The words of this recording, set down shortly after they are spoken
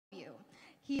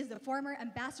He is the former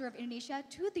ambassador of Indonesia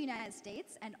to the United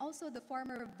States and also the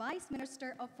former Vice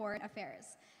Minister of Foreign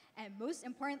Affairs. And most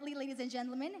importantly, ladies and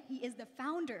gentlemen, he is the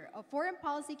founder of Foreign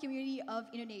Policy Community of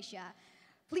Indonesia.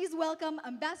 Please welcome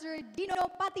Ambassador Dino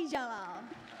Patti Djalal.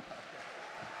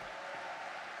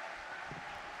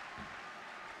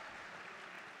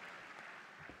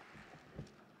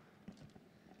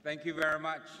 Thank you very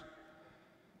much.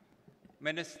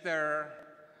 Minister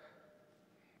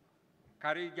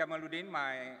Kari Jamaluddin,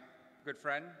 my good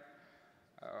friend,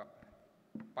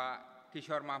 Pak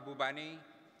Kishore Mahbubani,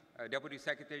 Deputy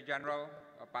Secretary General,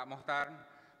 Pak Mohtar,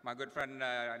 my good friend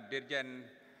Dirjen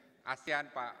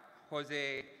ASEAN, Pak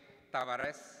Jose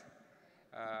Tavares,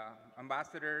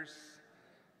 ambassadors,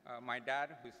 my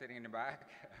dad, who's sitting in the back,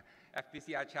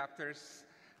 FPCI chapters,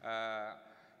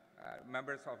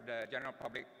 members of the general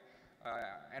public,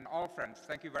 and all friends,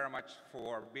 thank you very much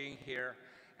for being here.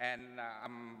 And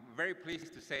I'm very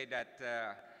pleased to say that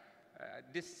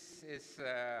this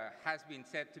has been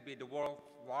said to be the world's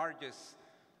largest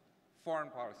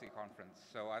foreign policy conference.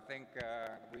 So I think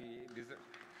we deserve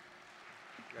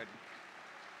good.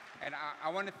 And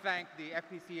I want to thank the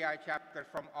FPCI chapter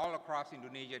from all across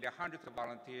Indonesia. There are hundreds of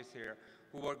volunteers here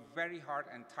who work very hard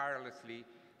and tirelessly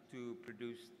to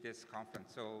produce this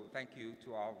conference. So thank you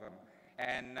to all of them.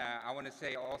 And I want to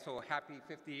say also happy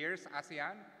 50 years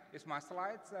ASEAN. Is my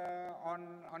slides on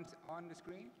the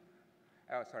screen?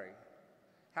 Oh, sorry.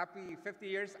 Happy 50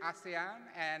 years ASEAN.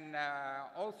 And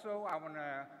also I want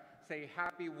to say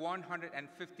happy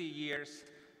 150 years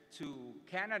to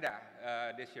Canada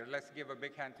this year. Let's give a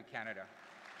big hand to Canada.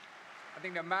 I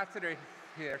think the ambassador is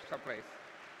here someplace.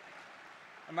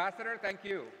 Ambassador, thank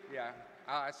you. Yeah.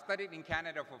 I studied in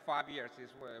Canada for 5 years.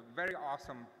 It's a very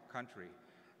awesome country.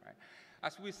 Right?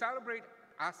 As we celebrate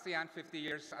ASEAN 50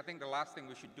 years, I think the last thing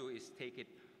we should do is take it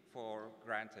for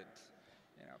granted.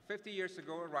 50 years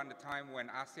ago, around the time when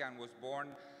ASEAN was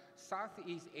born,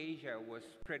 Southeast Asia was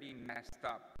pretty messed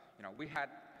up. We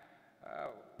had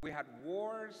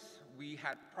wars, we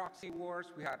had proxy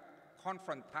wars, we had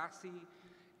confrontasi,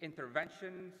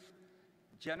 interventions,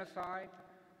 genocide,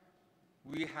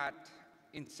 we had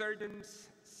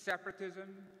insurgents,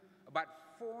 separatism. About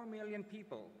 4 million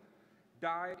people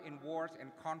died in wars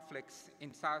and conflicts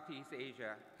in Southeast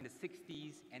Asia in the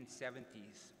 60s and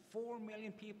 70s. 4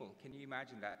 million people, can you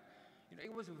imagine that?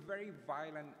 It was a very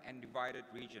violent and divided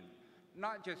region,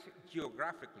 not just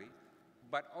geographically,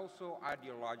 but also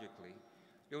ideologically.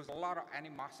 There was a lot of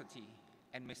animosity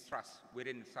and mistrust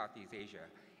within Southeast Asia.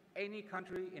 Any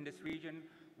country in this region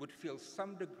would feel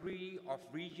some degree of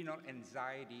regional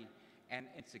anxiety and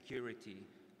insecurity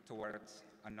towards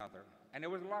another. And there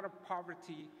was a lot of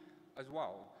poverty as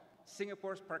well.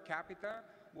 Singapore's per capita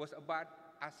was about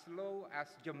as low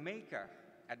as Jamaica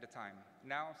at the time.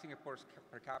 Now Singapore's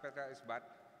per capita is about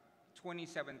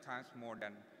 27 times more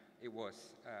than it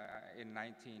was in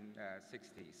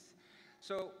 1960s.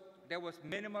 So there was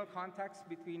minimal contact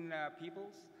between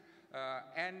peoples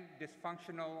and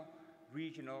dysfunctional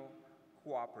regional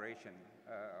cooperation.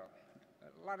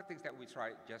 A lot of things that we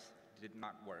tried just did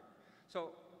not work.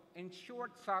 So in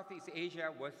short, Southeast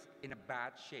Asia was in a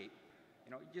bad shape.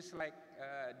 Just like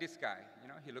this guy,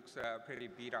 he looks pretty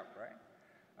beat up, right?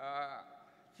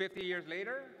 50 years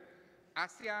later,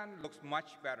 ASEAN looks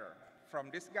much better. From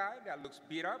this guy that looks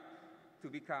beat up to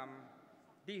become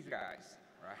these guys,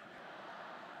 right?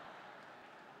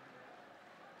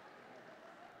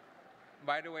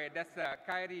 By the way, that's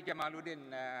Khairi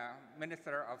Jamaluddin,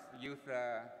 Minister of Youth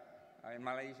in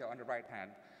Malaysia on the right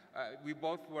hand. We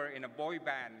both were in a boy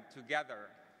band together,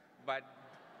 but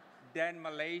then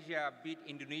Malaysia beat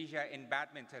Indonesia in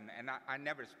badminton, and I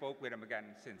never spoke with him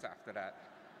again since after that.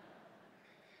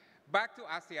 Back to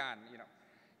ASEAN,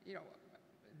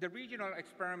 the regional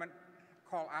experiment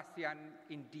called ASEAN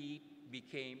indeed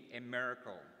became a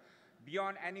miracle.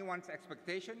 Beyond anyone's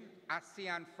expectation,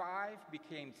 ASEAN 5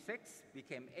 became 6,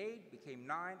 became 8, became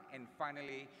 9, and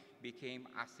finally became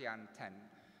ASEAN 10.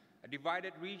 A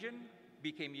divided region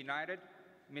became united,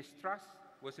 mistrust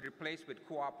was replaced with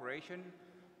cooperation,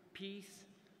 peace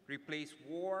replaced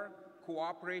war,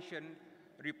 cooperation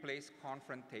replaced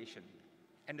confrontation.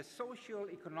 And the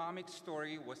socio-economic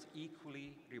story was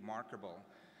equally remarkable.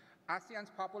 ASEAN's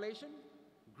population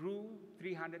grew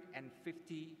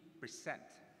 350%.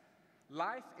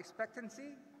 Life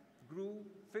expectancy grew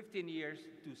 15 years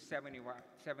to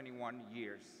 71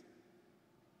 years.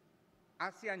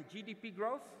 ASEAN GDP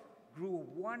growth grew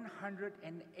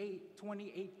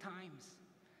 128 times.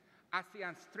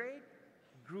 ASEAN's trade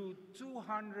grew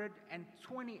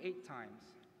 228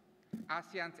 times.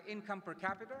 ASEAN's income per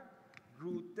capita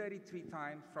grew 33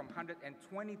 times from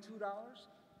 $122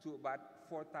 to about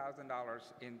 $4,000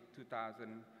 in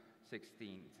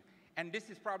 2016. And this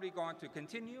is probably going to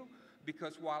continue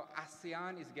because while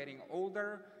ASEAN is getting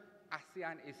older,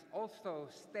 ASEAN is also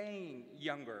staying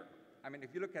younger. I mean,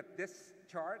 if you look at this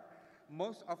chart,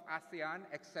 most of ASEAN,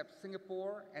 except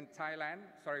Singapore and Thailand,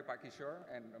 sorry, Pak Kishore,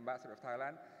 and Ambassador of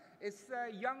Thailand, is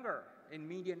younger in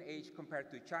median age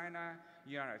compared to China,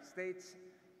 United States,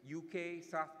 UK,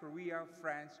 South Korea,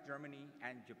 France, Germany,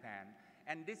 and Japan.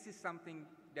 And this is something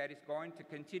that is going to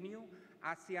continue.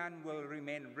 ASEAN will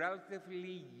remain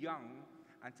relatively young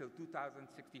until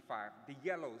 2065. The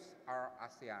yellows are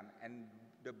ASEAN, and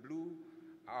the blue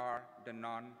are the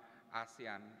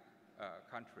non-ASEAN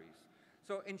countries.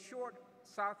 So in short,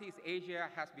 Southeast Asia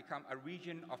has become a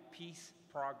region of peace,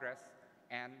 progress,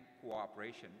 and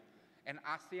cooperation. And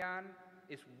ASEAN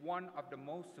is one of the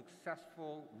most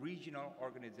successful regional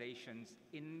organizations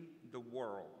in the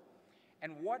world.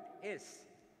 And what is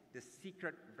the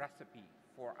secret recipe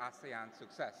for ASEAN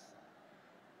success?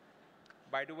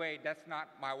 By the way, that's not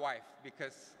my wife,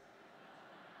 because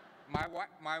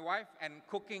my wife and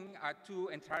cooking are two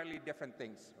entirely different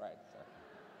things, right? So.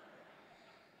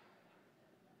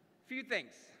 Few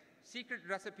things. Secret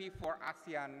recipe for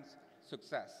ASEAN's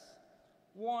success.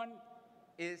 One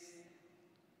is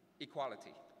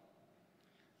equality.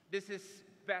 This is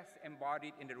best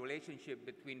embodied in the relationship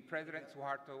between President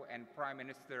Suharto and Prime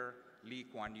Minister Lee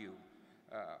Kuan Yew.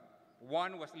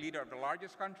 One was leader of the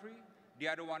largest country, the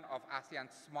other one of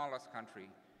ASEAN's smallest country.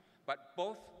 But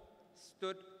both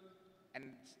stood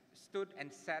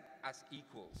and sat as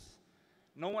equals.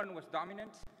 No one was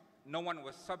dominant, no one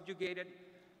was subjugated,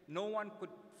 no one could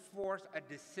force a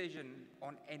decision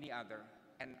on any other.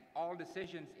 And all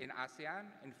decisions in ASEAN,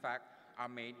 in fact, are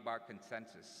made by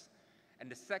consensus. And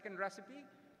the second recipe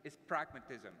is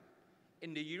pragmatism.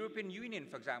 In the European Union,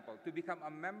 for example, to become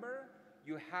a member,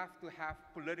 you have to have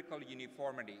political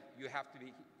uniformity. You have to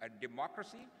be a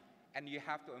democracy, and you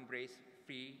have to embrace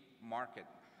free market.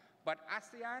 But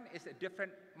ASEAN is a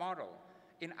different model.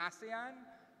 In ASEAN,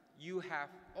 you have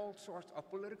all sorts of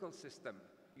political systems.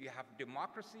 You have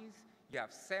democracies, you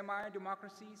have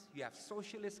semi-democracies, you have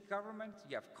socialist governments,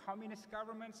 you have communist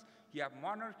governments, you have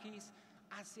monarchies.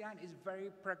 ASEAN is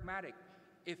very pragmatic.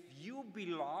 If you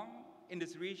belong in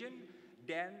this region,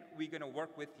 then we're going to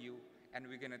work with you and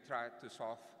we're going to try to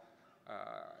solve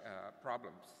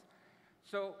problems.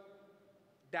 So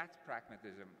that's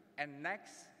pragmatism. And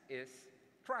next is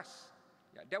trust.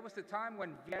 Yeah, there was the time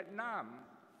when Vietnam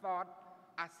thought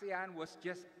ASEAN was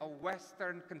just a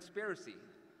Western conspiracy,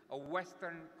 a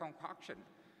Western concoction.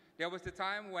 There was the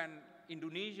time when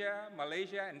Indonesia,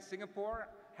 Malaysia, and Singapore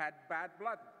had bad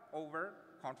blood over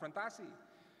confrontasi.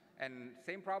 And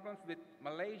same problems with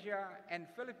Malaysia and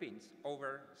Philippines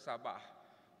over Sabah.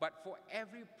 But for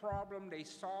every problem they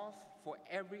solved, for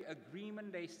every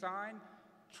agreement they signed,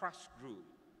 trust grew,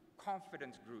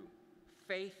 confidence grew,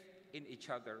 faith in each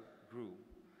other grew.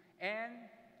 And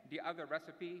the other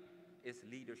recipe is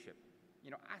leadership. You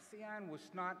know, ASEAN was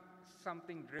not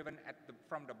something driven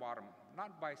from the bottom,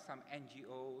 not by some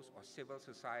NGOs or civil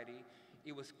society.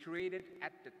 It was created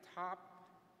at the top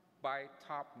by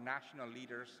top national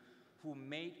leaders who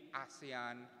made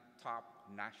ASEAN top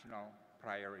national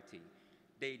priority.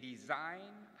 They designed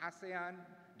ASEAN,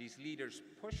 these leaders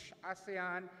pushed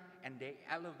ASEAN, and they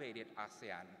elevated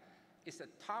ASEAN. It's a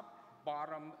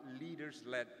top-bottom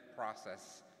leaders-led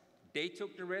process. They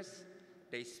took the risk,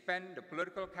 they spent the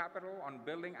political capital on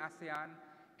building ASEAN,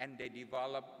 and they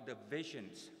developed the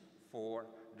visions for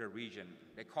the region.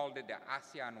 They called it the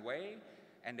ASEAN way,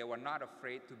 and they were not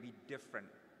afraid to be different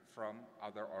from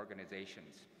other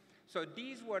organizations. So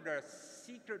these were the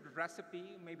secret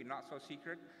recipe, maybe not so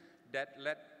secret, that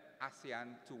led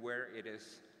ASEAN to where it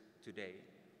is today.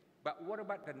 But what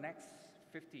about the next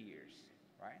 50 years,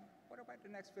 right? What about the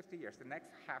next 50 years, the next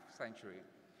half century?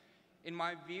 In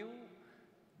my view,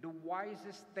 the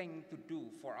wisest thing to do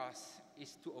for us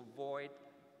is to avoid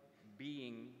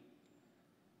being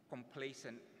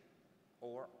complacent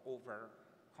or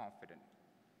overconfident.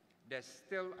 There's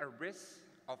still a risk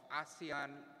of ASEAN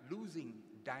losing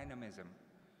dynamism.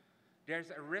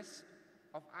 There's a risk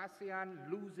of ASEAN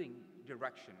losing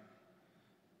direction,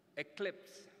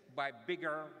 eclipsed by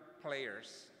bigger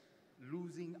players,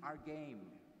 losing our game.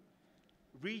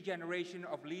 Regeneration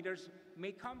of leaders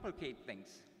may complicate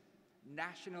things.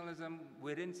 Nationalism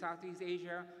within Southeast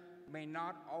Asia may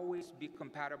not always be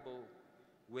compatible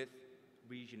with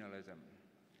regionalism.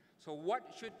 So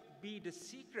what should be the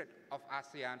secret of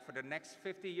ASEAN for the next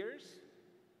 50 years?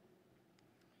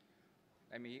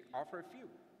 Let me offer a few.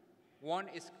 One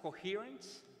is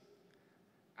coherence.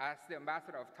 As the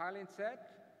ambassador of Thailand said,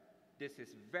 This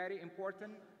is very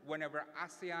important. Whenever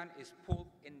ASEAN is pulled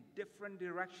in different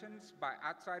directions by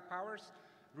outside powers,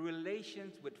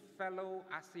 relations with fellow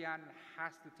ASEAN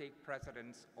has to take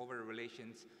precedence over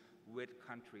relations with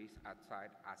countries outside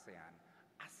ASEAN.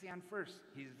 ASEAN first,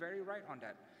 he's very right on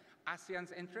that.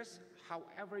 ASEAN's interests,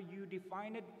 however you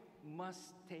define it,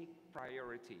 must take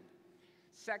priority.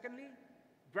 Secondly,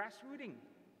 grassrooting.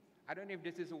 I don't know if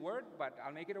this is a word, but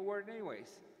I'll make it a word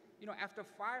anyways. You know, after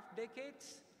 5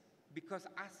 decades, because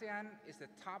ASEAN is a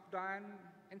top-down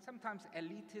and sometimes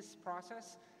elitist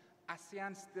process,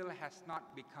 ASEAN still has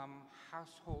not become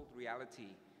household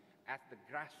reality at the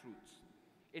grassroots.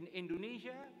 In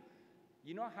Indonesia,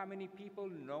 you know how many people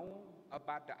know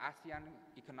about the ASEAN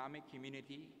economic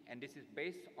community? And this is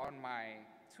based on my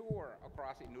tour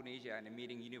across Indonesia and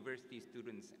meeting university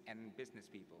students and business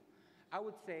people. I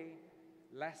would say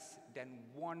less than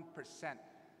 1%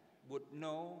 would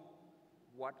know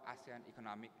what ASEAN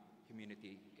economic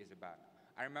community is about.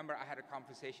 I remember I had a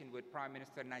conversation with Prime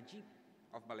Minister Najib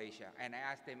of Malaysia, and I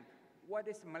asked him, what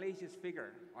is Malaysia's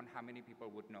figure on how many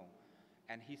people would know?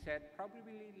 And he said,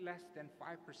 probably less than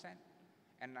 5%.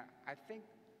 And I think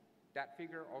that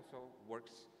figure also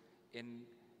works in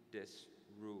this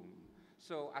room.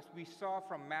 So as we saw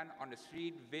from Man on the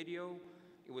Street video,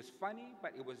 it was funny,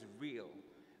 but it was real.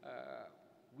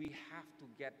 We have to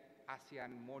get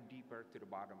ASEAN more deeper to the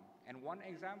bottom. And one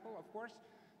example, of course,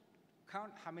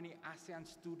 count how many ASEAN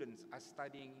students are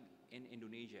studying in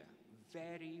Indonesia.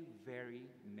 Very, very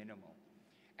minimal.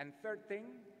 And third thing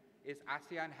is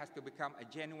ASEAN has to become a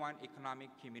genuine economic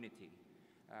community.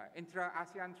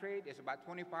 Intra-ASEAN trade is about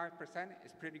 25%,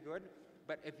 it's pretty good.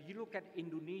 But if you look at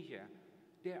Indonesia,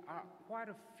 there are quite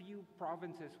a few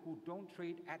provinces who don't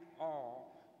trade at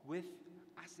all with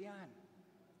ASEAN,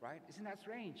 right? Isn't that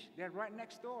strange? They're right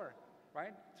next door,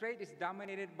 right? Trade is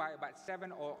dominated by about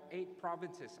 7 or 8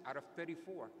 provinces out of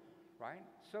 34, right?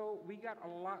 So we got a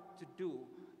lot to do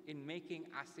in making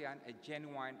ASEAN a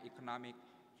genuine economic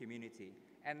community.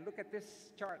 And look at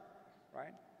this chart,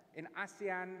 right? In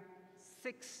ASEAN,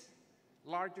 6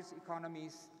 largest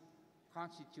economies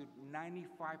constitute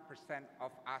 95%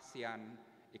 of ASEAN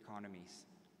economies,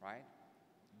 right?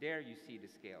 There you see the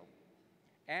scale.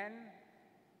 And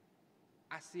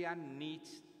ASEAN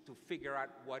needs to figure out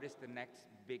what is the next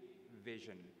big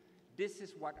vision. This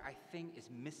is what I think is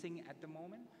missing at the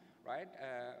moment, right?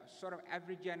 Sort of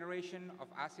every generation of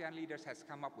ASEAN leaders has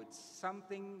come up with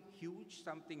something huge,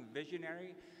 something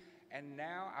visionary, and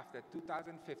now after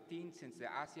 2015, since the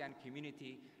ASEAN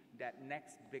community, that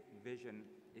next big vision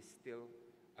is still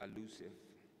elusive.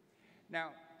 Now,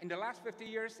 in the last 50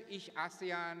 years, each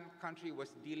ASEAN country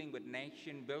was dealing with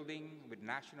nation building, with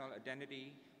national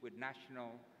identity, with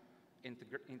national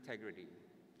integrity.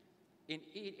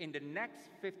 In the next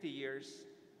 50 years,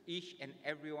 each and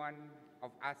every one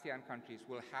of ASEAN countries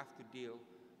will have to deal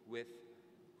with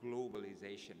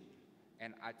globalization.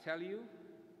 And I tell you,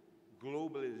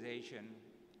 globalization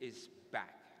is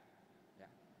back. Yeah.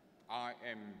 I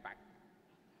am back.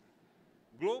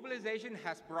 Globalization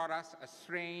has brought us a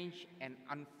strange and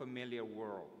unfamiliar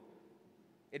world.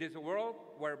 It is a world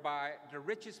whereby the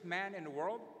richest man in the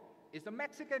world is a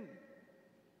Mexican.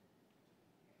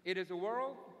 It is a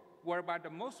world whereby the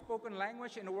most spoken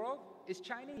language in the world is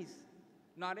Chinese,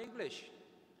 not English.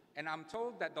 And I'm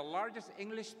told that the largest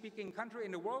English-speaking country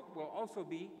in the world will also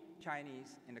be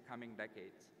Chinese in the coming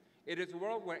decades. It is a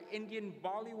world where Indian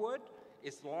Bollywood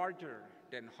is larger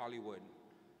than Hollywood.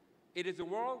 It is a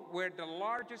world where the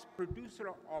largest producer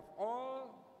of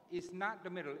all is not the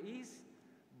Middle East,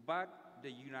 but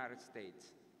the United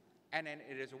States. And then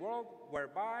it is a world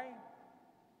whereby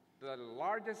the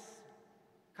largest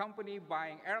company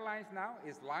buying airlines now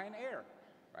is Lion Air,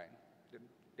 right?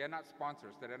 They're not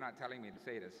sponsors, they're not telling me to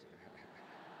say this.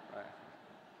 Right.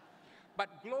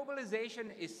 But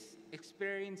globalization is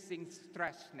experiencing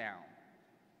stress now.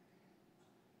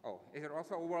 Oh, is it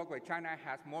also a world where China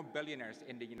has more billionaires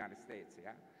in the United States,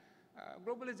 yeah?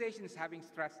 Globalization is having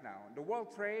stress now. The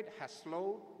world trade has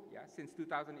slowed, yeah, since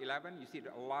 2011. You see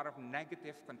a lot of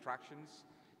negative contractions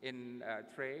in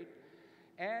trade.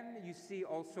 And you see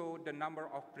also the number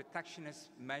of protectionist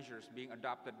measures being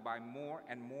adopted by more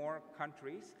and more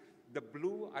countries. The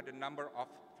blue are the number of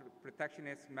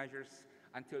protectionist measures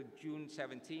until June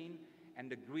 17, and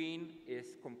the green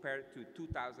is compared to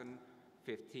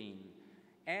 2015.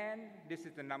 And this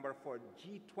is the number for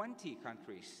G20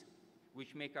 countries,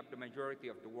 which make up the majority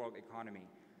of the world economy.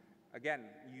 Again,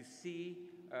 you see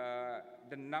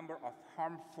the number of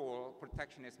harmful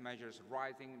protectionist measures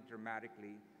rising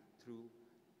dramatically through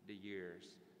the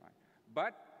years. Right?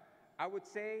 But I would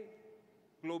say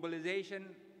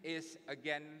globalization is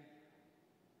again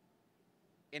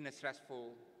in a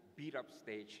stressful, beat-up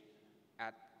stage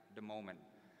at the moment.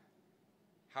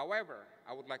 However,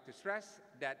 I would like to stress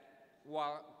that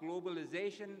while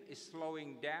globalization is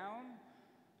slowing down,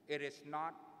 it is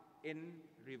not in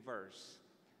reverse.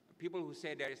 People who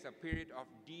say there is a period of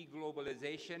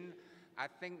deglobalization, I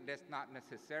think that's not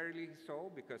necessarily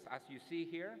so, because as you see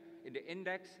here in the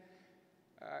index,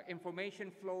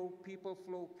 information flow, people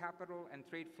flow, capital and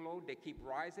trade flow, they keep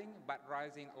rising, but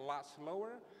rising a lot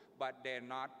slower, but they're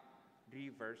not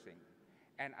reversing.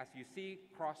 And as you see,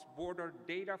 cross-border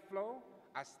data flow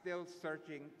are still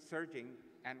surging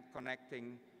and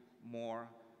connecting more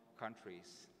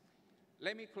countries.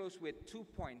 Let me close with 2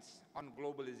 points on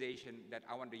globalization that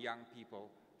I want the young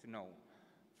people to know.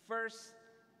 First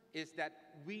is that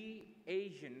we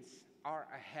Asians are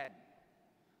ahead,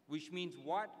 which means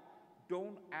what?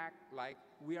 Don't act like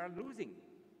we are losing,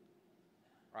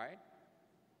 right?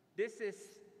 This is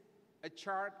a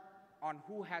chart on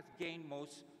who has gained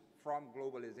most from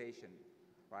globalization,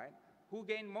 right? Who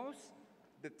gained most?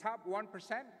 The top 1%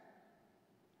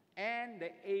 and the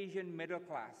Asian middle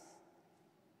class,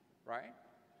 right?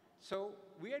 So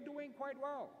we are doing quite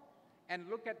well. And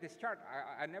look at this chart.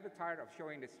 I'm never tired of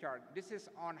showing this chart. This is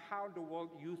on how the world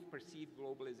youth perceive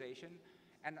globalization.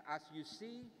 And as you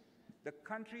see, the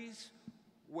countries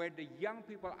where the young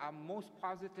people are most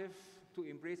positive to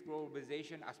embrace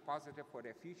globalization as positive for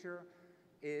their future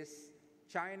is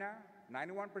China,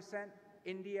 91%,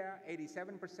 India,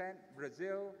 87%,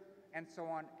 Brazil, and so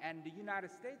on. And the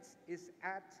United States is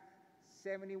at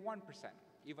 71%.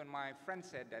 Even my friend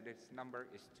said that this number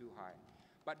is too high.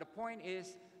 But the point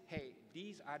is, hey,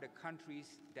 these are the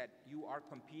countries that you are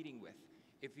competing with.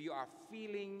 If you are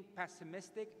feeling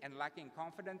pessimistic and lacking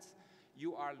confidence,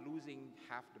 you are losing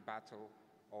half the battle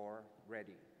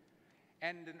already.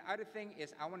 And the other thing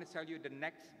is, I want to tell you the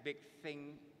next big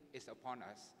thing is upon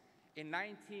us. In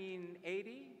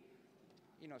 1980,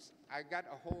 I got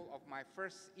a hold of my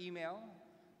first email,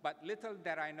 but little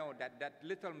did I know that that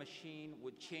little machine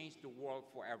would change the world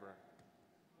forever.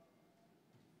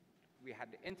 We had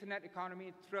the internet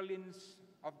economy, trillions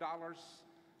of dollars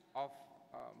of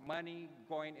money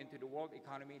going into the world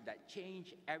economy that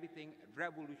changed everything,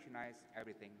 revolutionized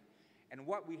everything. And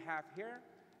what we have here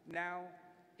now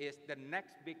is the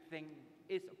next big thing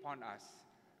is upon us.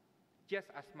 Just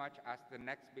as much as the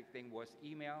next big thing was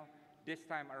email, this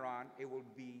time around it will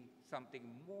be something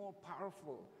more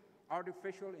powerful.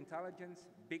 Artificial intelligence,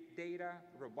 big data,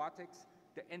 robotics,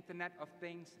 the Internet of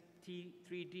Things,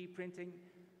 3D printing,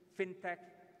 fintech,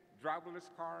 driverless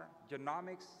car,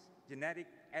 genomics, genetic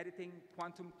editing,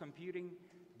 quantum computing,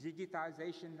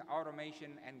 digitization,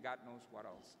 automation, and God knows what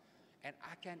else. And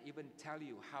I can't even tell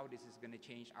you how this is going to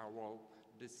change our world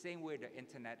the same way the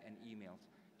internet and emails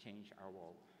change our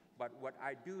world. But what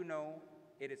I do know,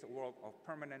 it is a world of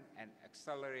permanent and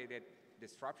accelerated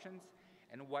disruptions.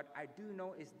 And what I do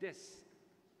know is this,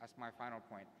 as my final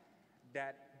point,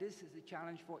 that this is a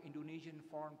challenge for Indonesian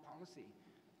foreign policy.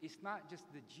 It's not just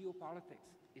the geopolitics.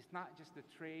 It's not just the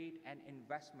trade and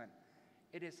investment.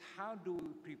 It is how do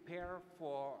we prepare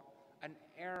for an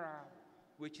era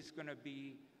which is going to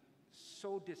be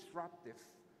so disruptive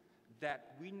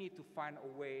that we need to find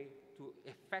a way to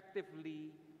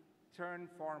effectively turn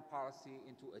foreign policy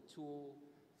into a tool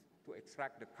to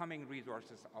extract the coming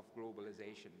resources of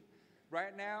globalization.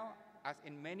 Right now, as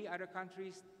in many other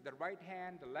countries, the right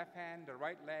hand, the left hand, the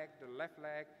right leg, the left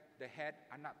leg, the head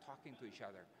are not talking to each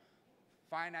other.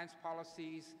 Finance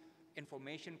policies,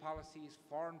 information policies,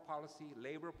 foreign policy,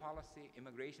 labor policy,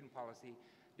 immigration policy,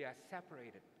 they are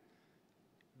separated.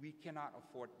 We cannot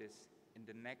afford this in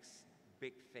the next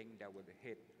big thing that will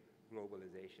hit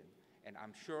globalization. And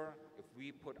I'm sure if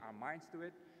we put our minds to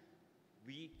it,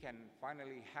 we can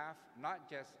finally have not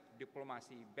just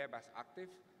diplomacy bebas aktif,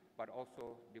 but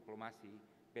also diplomacy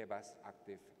bebas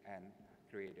aktif and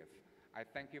creative. I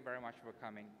thank you very much for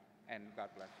coming, and God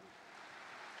bless you.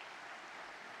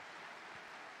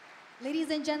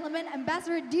 Ladies and gentlemen,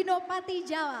 Ambassador Dino Patti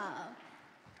Djalal.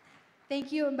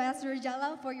 Thank you, Ambassador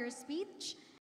Djalal, for your speech.